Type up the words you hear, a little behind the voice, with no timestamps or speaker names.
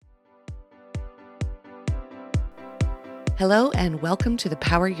Hello and welcome to the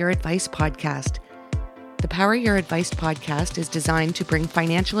Power Your Advice podcast. The Power Your Advice podcast is designed to bring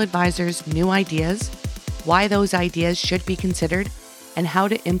financial advisors new ideas, why those ideas should be considered, and how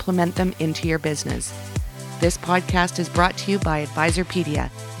to implement them into your business. This podcast is brought to you by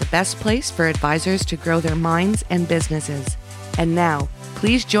Advisorpedia, the best place for advisors to grow their minds and businesses. And now,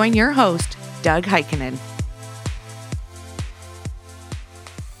 please join your host, Doug Heikkinen.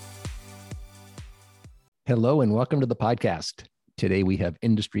 Hello and welcome to the podcast. Today we have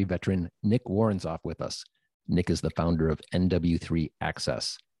industry veteran Nick Woronzof with us. Nick is the founder of NW3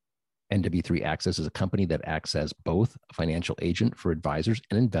 Access. NW3 Access is a company that acts as both a financial agent for advisors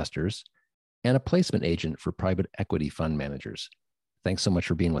and investors and a placement agent for private equity fund managers. Thanks so much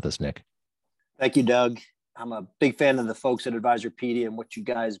for being with us, Nick. Thank you, Doug. I'm a big fan of the folks at Advisorpedia and what you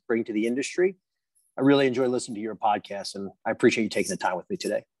guys bring to the industry. I really enjoy listening to your podcast, and I appreciate you taking the time with me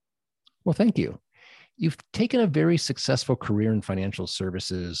today. Well, thank you. You've taken a very successful career in financial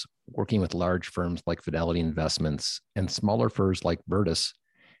services, working with large firms like Fidelity Investments and smaller firms like Virtus,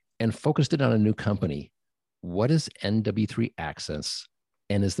 and focused it on a new company. What is NW3 Access,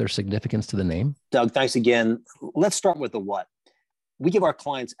 and is there significance to the name? Doug, thanks again. Let's start with the what. We give our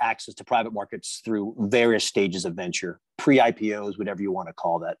clients access to private markets through various stages of venture, pre-IPOs, whatever you want to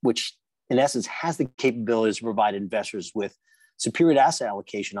call that, which in essence has the capabilities to provide investors with superior asset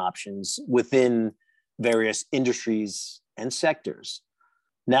allocation options within various industries and sectors.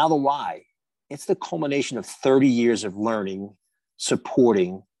 Now the why. It's the culmination of 30 years of learning,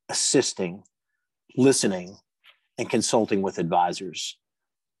 supporting, assisting, listening, and consulting with advisors.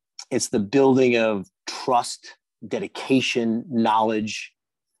 It's the building of trust, dedication, knowledge.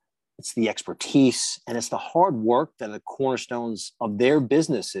 It's the expertise, and it's the hard work that are the cornerstones of their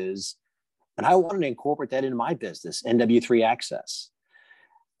businesses. And I wanted to incorporate that into my business, NW3 Access.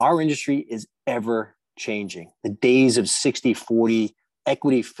 Our industry is ever changing. The days of 60-40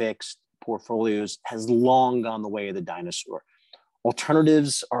 equity fixed portfolios has long gone the way of the dinosaur.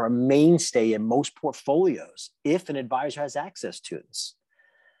 Alternatives are a mainstay in most portfolios if an advisor has access to this.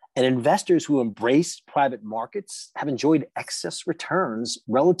 And investors who embrace private markets have enjoyed excess returns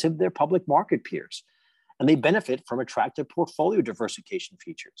relative to their public market peers, and they benefit from attractive portfolio diversification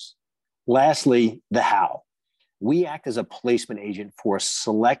features. Lastly, the how. We act as a placement agent for a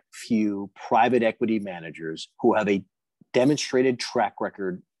select few private equity managers who have a demonstrated track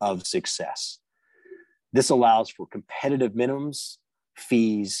record of success. This allows for competitive minimums,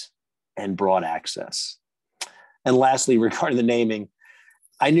 fees, and broad access. And lastly, regarding the naming,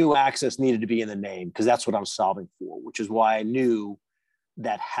 I knew access needed to be in the name because that's what I'm solving for, which is why I knew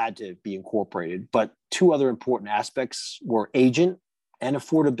that had to be incorporated. But two other important aspects were agent and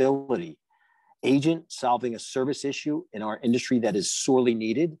affordability. Agent, solving a service issue in our industry that is sorely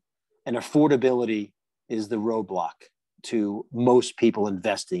needed, and affordability is the roadblock to most people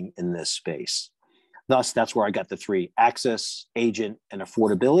investing in this space. Thus, that's where I got the three: access, agent, and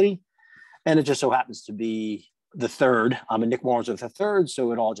affordability. And it just so happens to be the third. I'm a Nick Woronzof the third,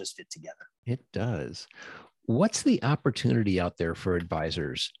 so it all just fit together. It does. What's the opportunity out there for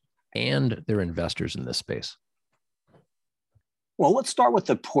advisors and their investors in this space? Well, let's start with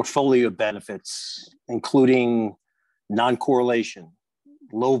the portfolio benefits, including non-correlation,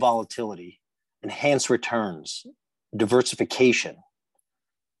 low volatility, enhanced returns, diversification,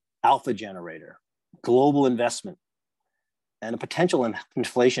 alpha generator, global investment, and a potential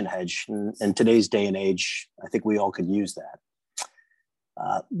inflation hedge. In today's day and age, I think we all could use that.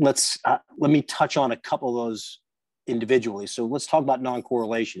 Let me touch on a couple of those individually. So let's talk about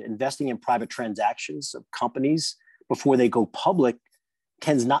non-correlation. Investing in private transactions of companies before they go public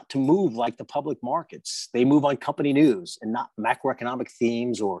tends not to move like the public markets. They move on company news and not macroeconomic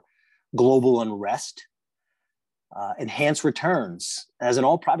themes or global unrest. Enhanced returns. As in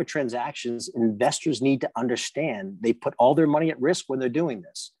all private transactions, investors need to understand they put all their money at risk when they're doing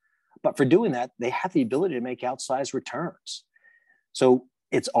this. But for doing that, they have the ability to make outsized returns. So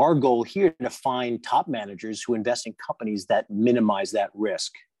it's our goal here to find top managers who invest in companies that minimize that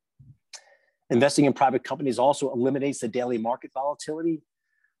risk. Investing in private companies also eliminates the daily market volatility.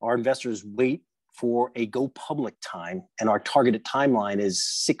 Our investors wait for a go public time, and our targeted timeline is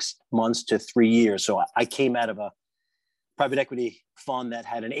 6 months to 3 years. So I came out of a private equity fund that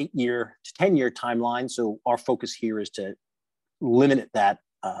had an 8-year to 10-year timeline. So our focus here is to limit that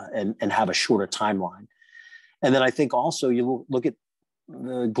and have a shorter timeline. And then I think also you look at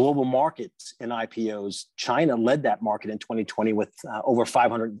the global markets in IPOs. China led that market in 2020 with over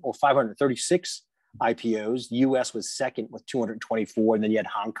 500 or 536 IPOs. The US was second with 224, and then you had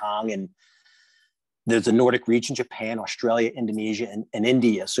Hong Kong, and there's the Nordic region, Japan, Australia, Indonesia, and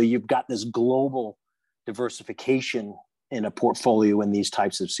India. So you've got this global diversification in a portfolio in these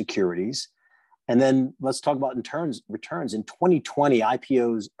types of securities. And then let's talk about returns. In 2020,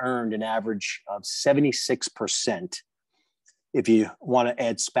 IPOs earned an average of 76%. If you want to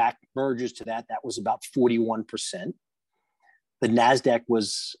add SPAC mergers to that, that was about 41%. The NASDAQ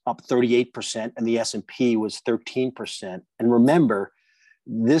was up 38% and the S&P was 13%. And remember,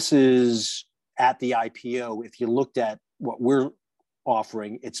 this is at the IPO. If you looked at what we're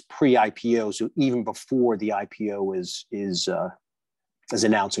offering, it's pre-IPO, so even before the IPO is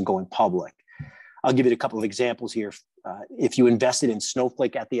announced and going public. I'll give you a couple of examples here. If you invested in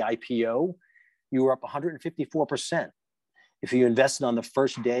Snowflake at the IPO, you were up 154%. If you invested on the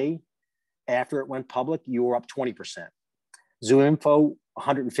first day after it went public, you were up 20%. ZoomInfo,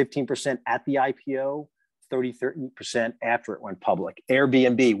 115% at the IPO, 30% after it went public.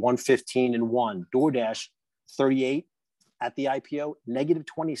 Airbnb, 115 and 1. DoorDash, 38 at the IPO, negative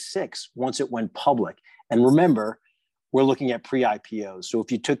 26 once it went public. And remember, we're looking at pre-IPOs. So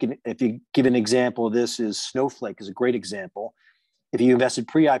if you give an example of this, is Snowflake is a great example. If you invested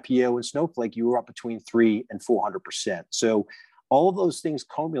pre-IPO in Snowflake, you were up between 300 and 400%. So all of those things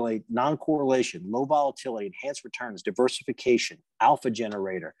accumulate: non-correlation, low volatility, enhanced returns, diversification, alpha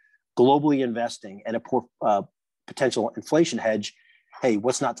generator, globally investing, and a potential inflation hedge. Hey,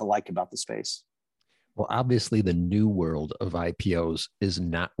 what's not to like about the space? Well, obviously, the new world of IPOs is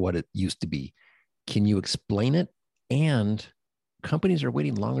not what it used to be. Can you explain it? And companies are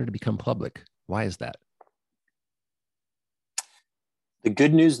waiting longer to become public. Why is that? The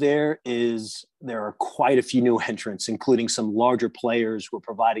good news there is there are quite a few new entrants, including some larger players who are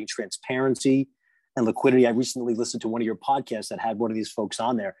providing transparency and liquidity. I recently listened to one of your podcasts that had one of these folks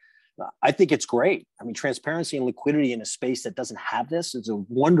on there. I think it's great. I mean, transparency and liquidity in a space that doesn't have this is a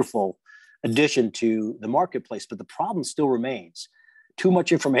wonderful addition to the marketplace, but the problem still remains. Too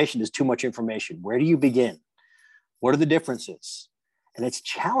much information is too much information. Where do you begin? What are the differences? And it's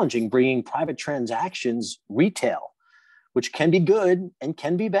challenging bringing private transactions retail, which can be good and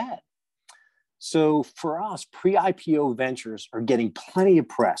can be bad. So for us, pre-IPO ventures are getting plenty of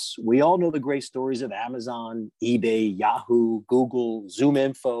press. We all know the great stories of Amazon, eBay, Yahoo, Google,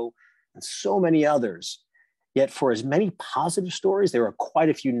 ZoomInfo, and so many others. Yet for as many positive stories, there are quite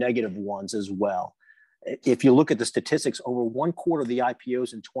a few negative ones as well. If you look at the statistics, over 1/4 of the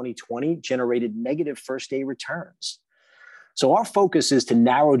IPOs in 2020 generated negative first-day returns. So our focus is to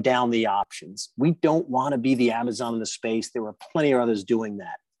narrow down the options. We don't want to be the Amazon in the space. There are plenty of others doing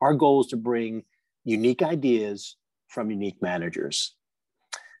that. Our goal is to bring unique ideas from unique managers.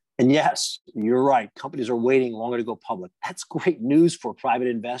 And yes, you're right. Companies are waiting longer to go public. That's great news for private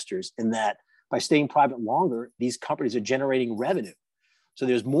investors in that by staying private longer, these companies are generating revenue. So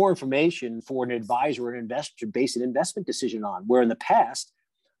there's more information for an advisor or an investor to base an investment decision on, where in the past,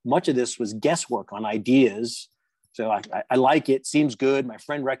 much of this was guesswork on ideas. So I like it, seems good, my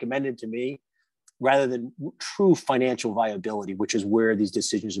friend recommended it to me, rather than true financial viability, which is where these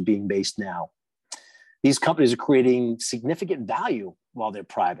decisions are being based now. These companies are creating significant value while they're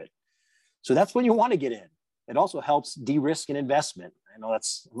private. So that's when you want to get in. It also helps de-risk an investment. I know I'm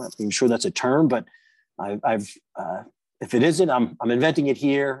not even sure that's a term, but if it isn't, I'm inventing it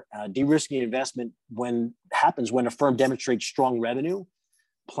here. De-risking investment happens when a firm demonstrates strong revenue,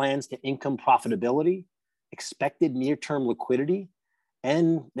 plans to income profitability, expected near-term liquidity,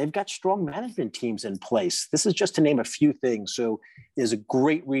 and they've got strong management teams in place. This is just to name a few things. So there's a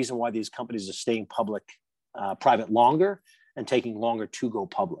great reason why these companies are staying private longer and taking longer to go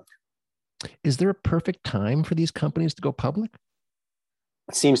public. Is there a perfect time for these companies to go public?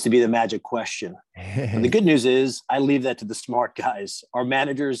 It seems to be the magic question. And the good news is I leave that to the smart guys, our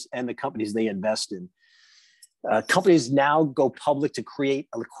managers and the companies they invest in. Companies now go public to create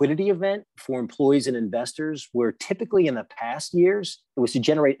a liquidity event for employees and investors, where typically in the past years, it was to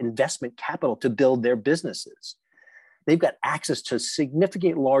generate investment capital to build their businesses. They've got access to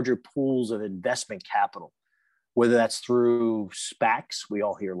significant larger pools of investment capital, whether that's through SPACs. We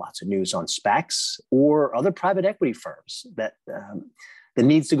all hear lots of news on SPACs, or other private equity firms that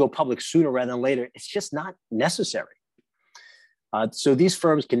needs to go public sooner rather than later. It's just not necessary. So these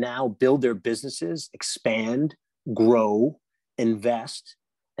firms can now build their businesses, expand, grow, invest,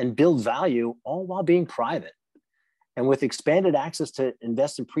 and build value, all while being private. And with expanded access to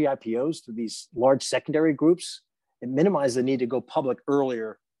invest in pre-IPOs through these large secondary groups, it minimizes the need to go public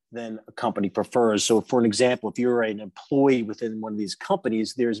earlier than a company prefers. So for an example, if you're an employee within one of these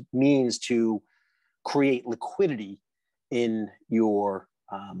companies, there's means to create liquidity in your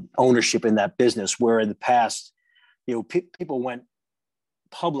ownership in that business, where in the past, people went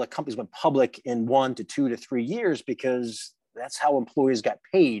public, companies went public in 1 to 2 to 3 years because that's how employees got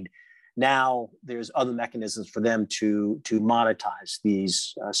paid. Now there's other mechanisms for them to monetize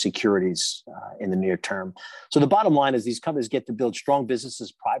these securities in the near term. So the bottom line is these companies get to build strong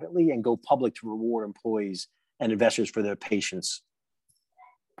businesses privately and go public to reward employees and investors for their patience.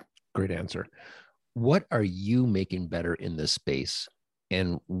 Great answer. What are you making better in this space?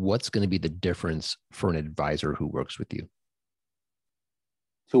 And what's going to be the difference for an advisor who works with you?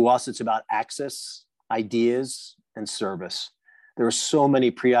 To us, it's about access, ideas, and service. There are so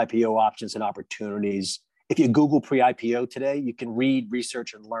many pre-IPO options and opportunities. If you Google pre-IPO today, you can read,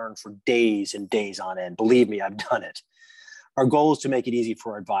 research, and learn for days and days on end. Believe me, I've done it. Our goal is to make it easy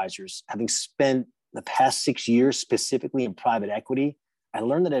for our advisors. Having spent the past 6 years specifically in private equity, I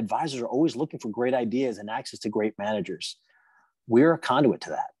learned that advisors are always looking for great ideas and access to great managers. We're a conduit to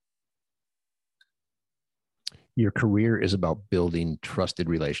that. Your career is about building trusted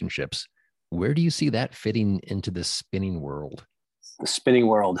relationships. Where do you see that fitting into the spinning world? The spinning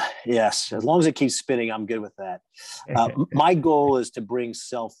world, yes. As long as it keeps spinning, I'm good with that. My goal is to bring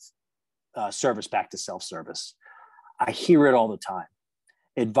self-service back to self-service. I hear it all the time.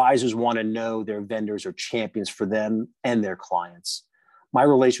 Advisors want to know their vendors are champions for them and their clients. My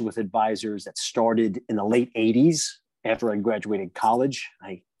relation with advisors that started in the late 80s after I graduated college,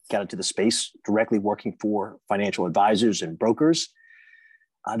 I got into the space directly working for financial advisors and brokers.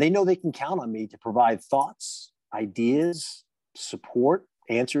 They know they can count on me to provide thoughts, ideas, support,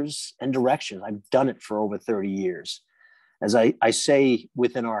 answers, and direction. I've done it for over 30 years. As I say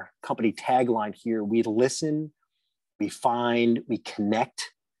within our company tagline here, we listen, we find, we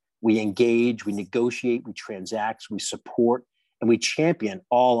connect, we engage, we negotiate, we transact, we support, and we champion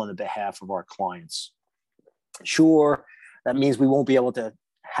all on the behalf of our clients. Sure, that means we won't be able to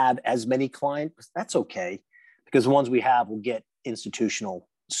have as many clients. That's okay, because the ones we have will get institutional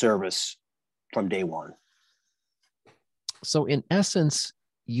service from day one. So in essence,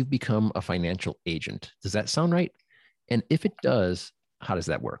 you've become a financial agent. Does that sound right? And if it does, how does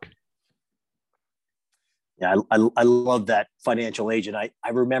that work? Yeah, I love that, financial agent. I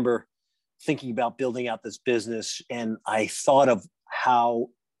remember thinking about building out this business, and I thought of how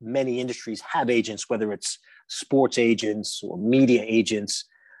many industries have agents, whether it's sports agents or media agents.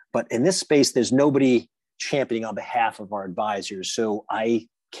 But in this space, there's nobody championing on behalf of our advisors. So I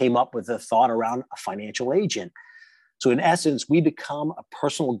came up with a thought around a financial agent. So in essence, we become a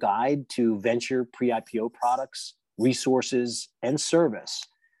personal guide to venture pre-IPO products, resources, and service.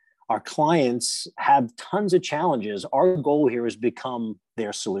 Our clients have tons of challenges. Our goal here is become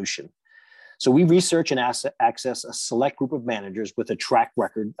their solution. So we research and access a select group of managers with a track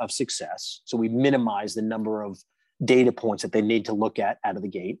record of success. So we minimize the number of data points that they need to look at out of the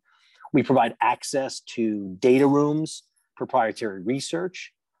gate. We provide access to data rooms, proprietary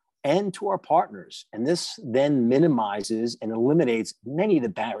research, and to our partners. And this then minimizes and eliminates many of the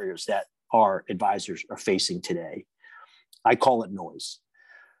barriers that our advisors are facing today. I call it noise.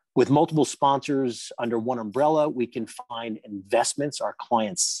 With multiple sponsors under one umbrella, we can find investments our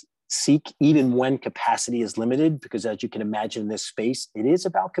clients seek, even when capacity is limited, because as you can imagine in this space, it is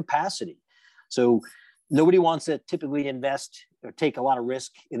about capacity. So nobody wants to typically invest or take a lot of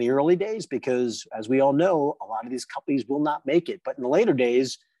risk in the early days, because as we all know, a lot of these companies will not make it. But in the later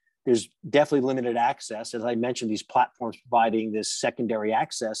days, there's definitely limited access. As I mentioned, these platforms providing this secondary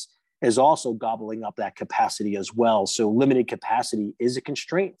access is also gobbling up that capacity as well. So limited capacity is a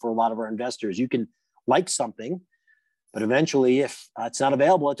constraint for a lot of our investors. You can like something, but eventually if it's not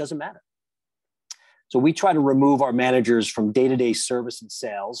available, it doesn't matter. So we try to remove our managers from day-to-day service and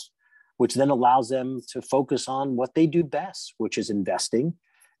sales, which then allows them to focus on what they do best, which is investing,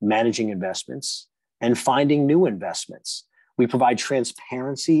 managing investments, and finding new investments. We provide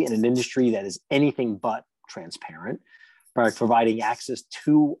transparency in an industry that is anything but transparent by providing access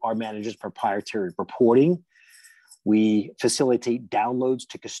to our managers' proprietary reporting. We facilitate downloads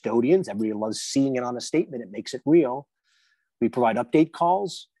to custodians. Everybody loves seeing it on a statement. It makes it real. We provide update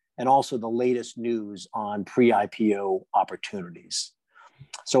calls and also the latest news on pre-IPO opportunities.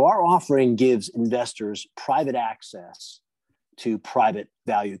 So our offering gives investors private access to private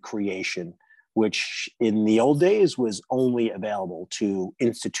value creation, which in the old days was only available to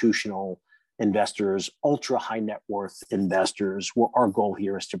institutional investors, ultra high net worth investors. Well, our goal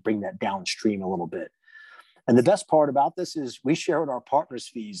here is to bring that downstream a little bit. And the best part about this is we share in our partners'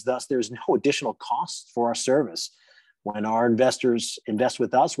 fees. Thus, there's no additional costs for our service. When our investors invest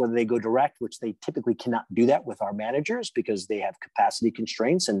with us, whether they go direct, which they typically cannot do that with our managers because they have capacity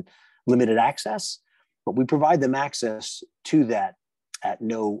constraints and limited access, but we provide them access to that at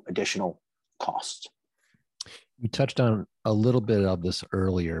no additional cost. You touched on a little bit of this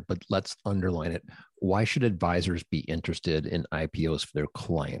earlier, but let's underline it. Why should advisors be interested in IPOs for their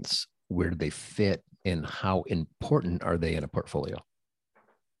clients? where do they fit, and how important are they in a portfolio?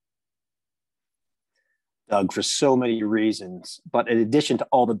 Doug, for so many reasons. But in addition to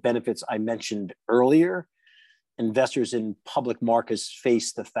all the benefits I mentioned earlier, investors in public markets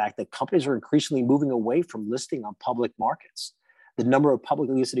face the fact that companies are increasingly moving away from listing on public markets. The number of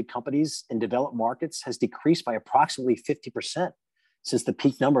publicly listed companies in developed markets has decreased by approximately 50% since the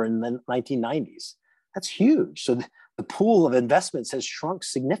peak number in the 1990s. That's huge. So the pool of investments has shrunk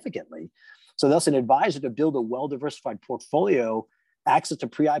significantly. So thus, an advisor to build a well-diversified portfolio, access to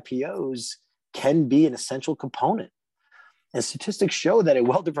pre-IPOs can be an essential component. And statistics show that a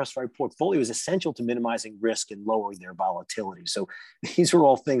well-diversified portfolio is essential to minimizing risk and lowering their volatility. So these are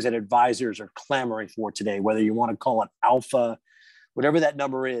all things that advisors are clamoring for today, whether you want to call it alpha, whatever that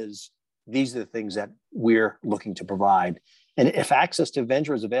number is. These are the things that we're looking to provide. And if access to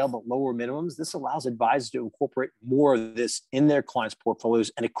venture is available at lower minimums, this allows advisors to incorporate more of this in their clients'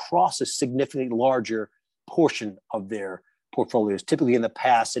 portfolios and across a significantly larger portion of their portfolios. Typically in the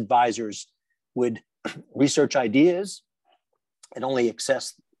past, advisors would research ideas and only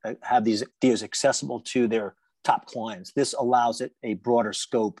have these ideas accessible to their top clients. This allows it a broader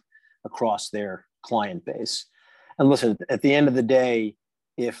scope across their client base. And listen, at the end of the day,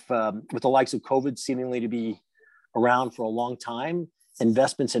 if with the likes of COVID seemingly to be around for a long time,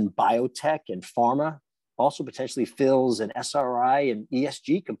 investments in biotech and pharma also potentially fills an SRI and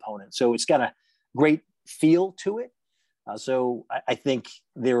ESG component. So it's got a great feel to it. So I think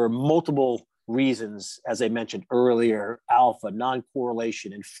there are multiple reasons, as I mentioned earlier: alpha,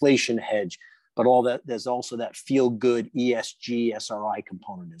 non-correlation, inflation hedge, but all that. There's also that feel-good ESG SRI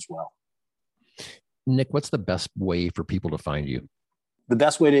component as well. Nick, what's the best way for people to find you? The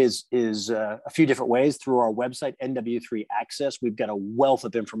best way is a few different ways. Through our website, NW3 Access. We've got a wealth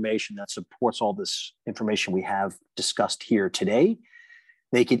of information that supports all this information we have discussed here today.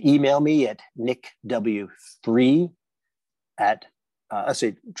 They can email me at nickw3 at let's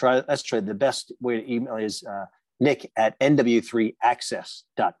try the best way to email is nick at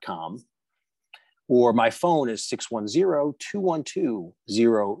nw3access.com, or my phone is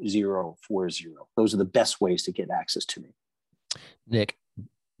 610-212-0040. Those are the best ways to get access to me. Nick,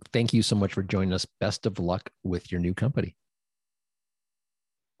 thank you so much for joining us. Best of luck with your new company.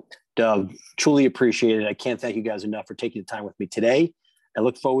 Doug, truly appreciate it. I can't thank you guys enough for taking the time with me today. I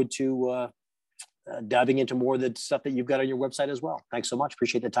look forward to diving into more of the stuff that you've got on your website as well. Thanks so much.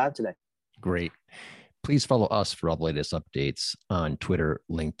 Appreciate the time today. Great. Please follow us for all the latest updates on Twitter,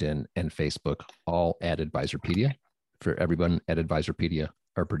 LinkedIn, and Facebook, all at Advisorpedia. For everyone at Advisorpedia,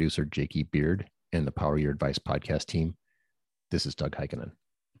 our producer, Jakey Beard, and the Power Your Advice podcast team, this is Doug Heikkinen.